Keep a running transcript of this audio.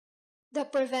The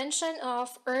prevention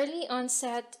of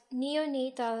early-onset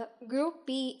neonatal Group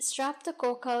B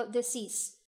streptococcal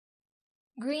disease.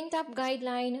 Green Top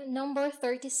Guideline number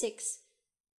 36.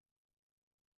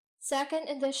 Second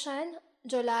edition,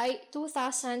 July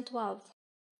 2012.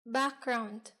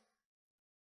 Background.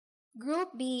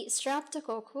 Group B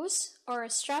Streptococcus or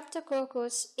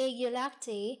Streptococcus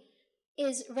aeugulactae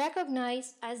is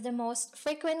recognized as the most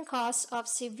frequent cause of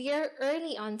severe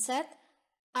early onset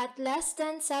at less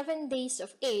than 7 days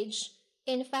of age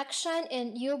infection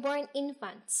in newborn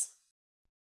infants.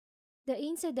 The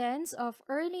incidence of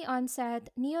early onset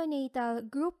neonatal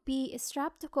Group B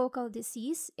streptococcal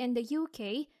disease in the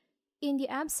UK in the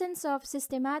absence of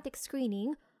systematic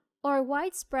screening or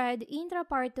widespread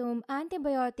intrapartum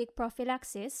antibiotic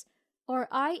prophylaxis or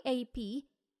IAP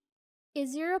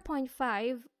is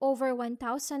 0.5 over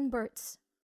 1,000 births.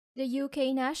 The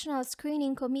UK National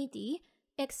Screening Committee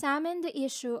examined the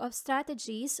issue of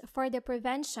strategies for the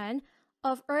prevention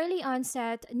of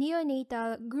early-onset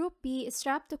neonatal Group B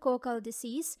streptococcal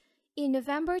disease in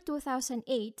November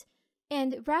 2008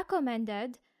 and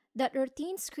recommended that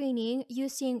routine screening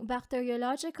using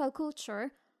bacteriological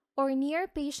culture or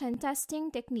near-patient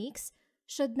testing techniques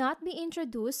should not be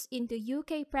introduced into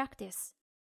UK practice.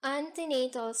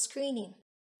 Antenatal screening.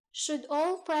 Should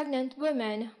all pregnant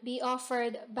women be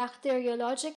offered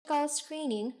bacteriological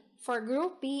screening for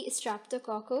Group B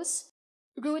streptococcus?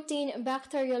 Routine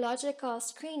bacteriological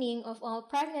screening of all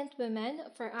pregnant women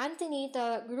for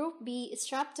antenatal Group B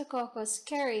streptococcus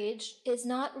carriage is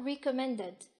not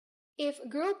recommended. If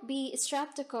Group B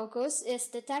streptococcus is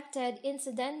detected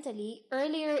incidentally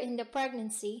earlier in the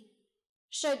pregnancy,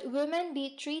 should women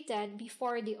be treated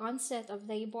before the onset of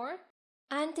labor?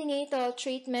 Antenatal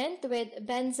treatment with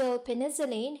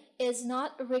benzylpenicillin is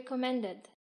not recommended.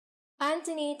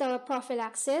 Antenatal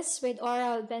prophylaxis with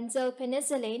oral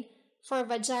benzylpenicillin for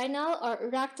vaginal or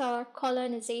rectal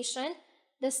colonization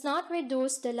does not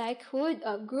reduce the likelihood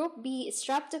of Group B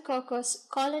streptococcus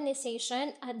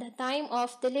colonization at the time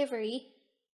of delivery,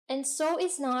 and so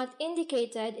is not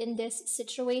indicated in this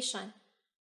situation.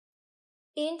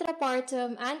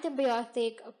 Intrapartum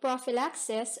antibiotic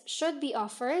prophylaxis should be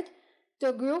offered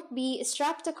to Group B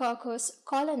streptococcus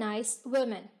colonized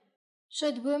women.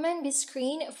 Should women be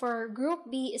screened for Group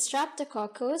B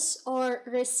streptococcus or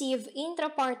receive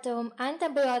intrapartum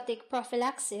antibiotic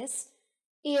prophylaxis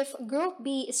if Group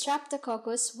B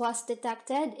streptococcus was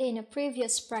detected in a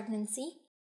previous pregnancy?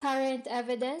 Current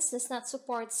evidence does not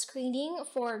support screening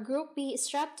for Group B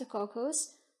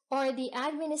streptococcus or the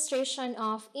administration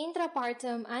of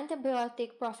intrapartum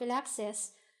antibiotic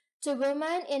prophylaxis to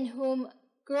women in whom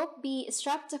Group B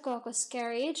streptococcus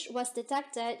carriage was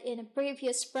detected in a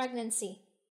previous pregnancy.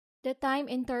 The time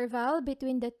interval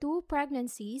between the two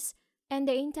pregnancies and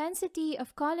the intensity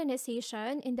of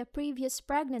colonization in the previous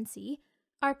pregnancy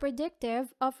are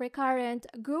predictive of recurrent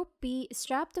Group B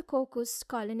streptococcus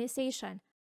colonization.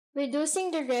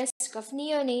 Reducing the risk of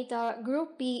neonatal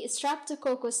Group B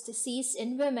streptococcus disease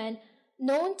in women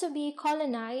known to be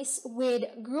colonized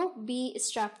with Group B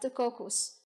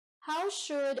streptococcus. How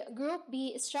should Group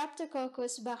B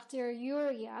Streptococcus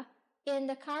bacteriuria in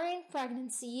the current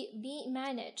pregnancy be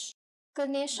managed?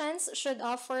 Clinicians should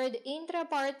offer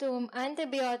intrapartum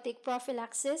antibiotic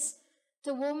prophylaxis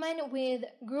to women with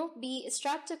Group B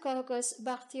Streptococcus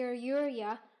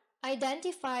bacteriuria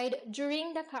identified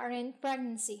during the current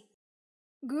pregnancy.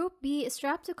 Group B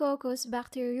Streptococcus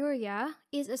bacteriuria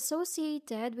is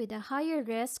associated with a higher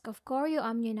risk of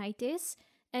chorioamnionitis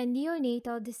and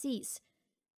neonatal disease.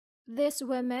 These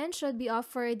women should be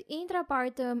offered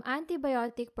intrapartum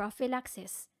antibiotic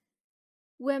prophylaxis.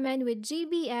 Women with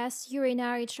GBS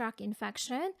urinary tract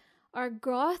infection or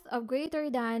growth of greater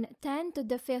than 10 to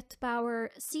the 5th power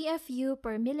CFU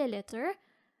per milliliter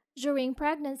during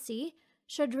pregnancy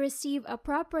should receive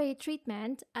appropriate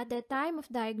treatment at the time of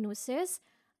diagnosis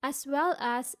as well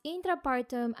as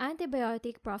intrapartum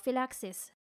antibiotic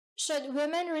prophylaxis. Should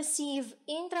women receive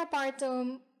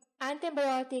intrapartum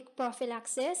antibiotic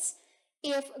prophylaxis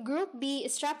if Group B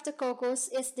streptococcus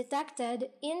is detected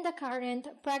in the current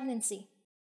pregnancy?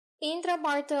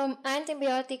 Intrapartum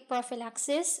antibiotic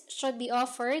prophylaxis should be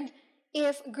offered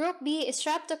if Group B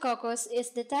streptococcus is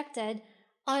detected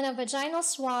on a vaginal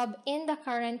swab in the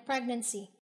current pregnancy.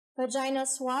 Vaginal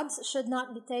swabs should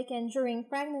not be taken during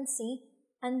pregnancy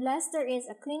unless there is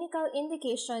a clinical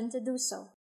indication to do so.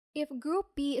 If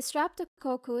Group B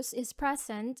streptococcus is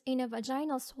present in a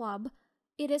vaginal swab,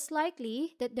 it is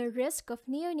likely that the risk of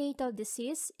neonatal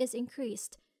disease is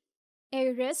increased.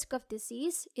 A risk of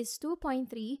disease is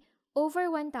 2.3 over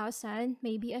 1,000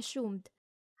 may be assumed.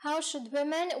 How should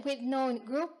women with known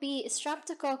Group B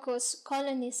Streptococcus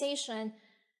colonization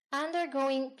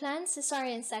undergoing planned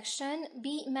cesarean section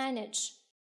be managed?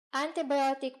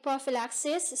 Antibiotic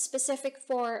prophylaxis specific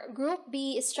for Group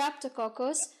B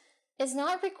Streptococcus is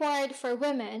not required for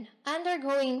women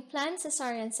undergoing planned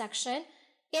cesarean section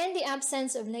in the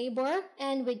absence of labor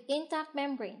and with intact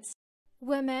membranes.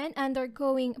 Women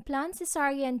undergoing planned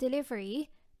cesarean delivery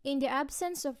in the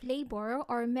absence of labor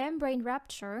or membrane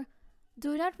rupture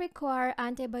do not require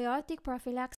antibiotic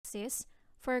prophylaxis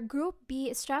for Group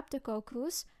B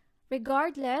Streptococcus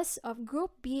regardless of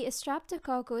Group B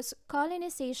Streptococcus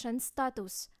colonization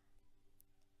status.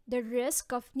 The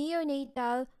risk of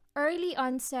neonatal early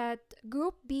onset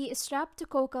Group B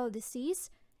streptococcal disease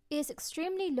is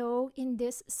extremely low in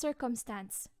this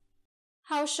circumstance.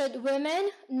 How should women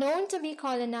known to be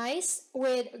colonized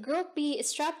with Group B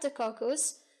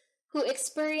Streptococcus who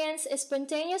experience a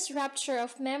spontaneous rupture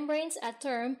of membranes at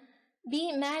term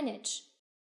be managed?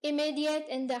 Immediate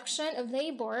induction of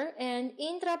labor and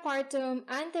intrapartum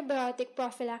antibiotic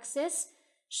prophylaxis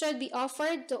should be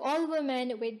offered to all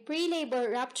women with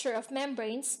pre-labor rupture of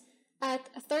membranes at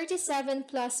 37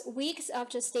 plus weeks of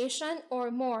gestation or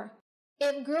more.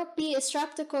 If Group B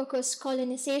Streptococcus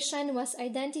colonization was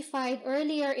identified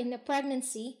earlier in the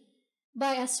pregnancy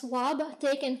by a swab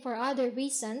taken for other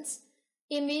reasons,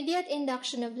 immediate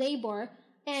induction of labor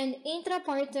and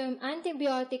intrapartum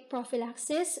antibiotic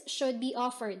prophylaxis should be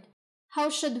offered. How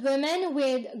should women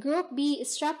with Group B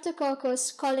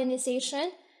Streptococcus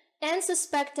colonization and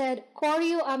suspected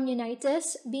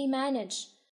chorioamnionitis be managed?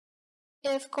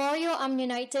 If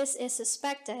chorioamnionitis is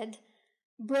suspected,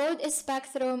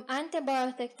 broad-spectrum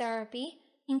antibiotic therapy,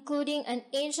 including an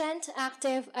agent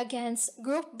active against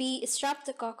Group B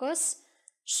Streptococcus,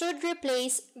 should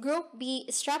replace Group B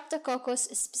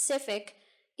Streptococcus-specific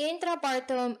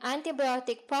intrapartum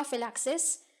antibiotic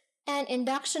prophylaxis, and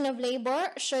induction of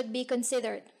labor should be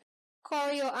considered.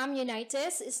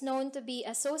 Chorioamnionitis is known to be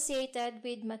associated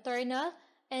with maternal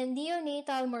and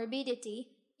neonatal morbidity,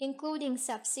 including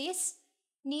sepsis,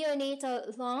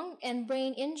 neonatal lung and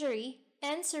brain injury,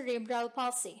 and cerebral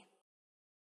palsy.